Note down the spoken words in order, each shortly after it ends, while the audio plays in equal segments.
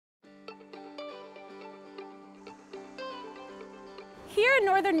Here in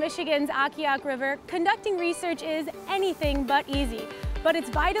northern Michigan's Akiak River, conducting research is anything but easy, but it's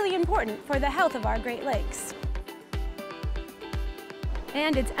vitally important for the health of our Great Lakes.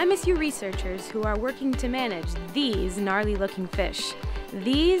 And it's MSU researchers who are working to manage these gnarly-looking fish.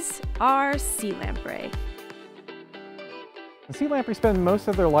 These are sea lamprey. The sea lamprey spend most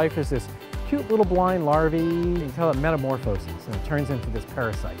of their life as this cute little blind larvae until it metamorphoses and it turns into this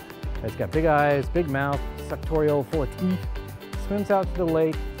parasite. It's got big eyes, big mouth, suctorial, full of teeth, swims out to the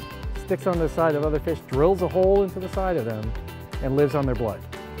lake, sticks on the side of other fish, drills a hole into the side of them, and lives on their blood.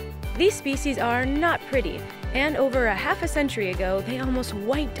 These species are not pretty, and over a half a century ago, they almost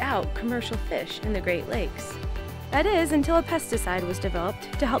wiped out commercial fish in the Great Lakes. That is, until a pesticide was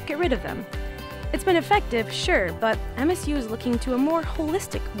developed to help get rid of them. It's been effective, sure, but MSU is looking to a more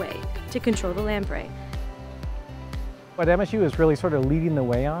holistic way to control the lamprey. What MSU is really sort of leading the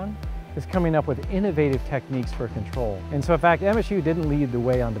way on is coming up with innovative techniques for control. And so in fact, MSU didn't lead the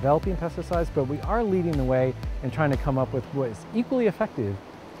way on developing pesticides, but we are leading the way in trying to come up with what is equally effective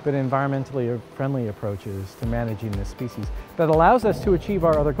but environmentally friendly approaches to managing this species that allows us to achieve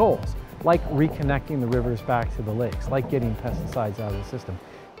our other goals, like reconnecting the rivers back to the lakes, like getting pesticides out of the system.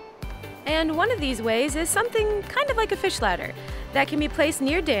 And one of these ways is something kind of like a fish ladder that can be placed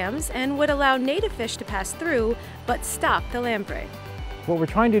near dams and would allow native fish to pass through, but stop the lamprey. What we're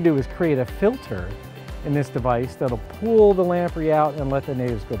trying to do is create a filter in this device that'll pull the lamprey out and let the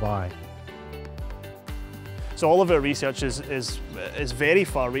natives go by. So all of our research is very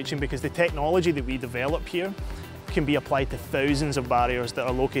far-reaching because the technology that we develop here can be applied to thousands of barriers that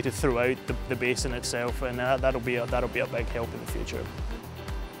are located throughout the basin itself, and that'll be a big help in the future.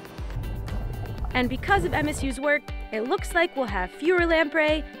 And because of MSU's work, it looks like we'll have fewer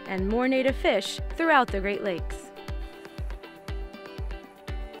lamprey and more native fish throughout the Great Lakes.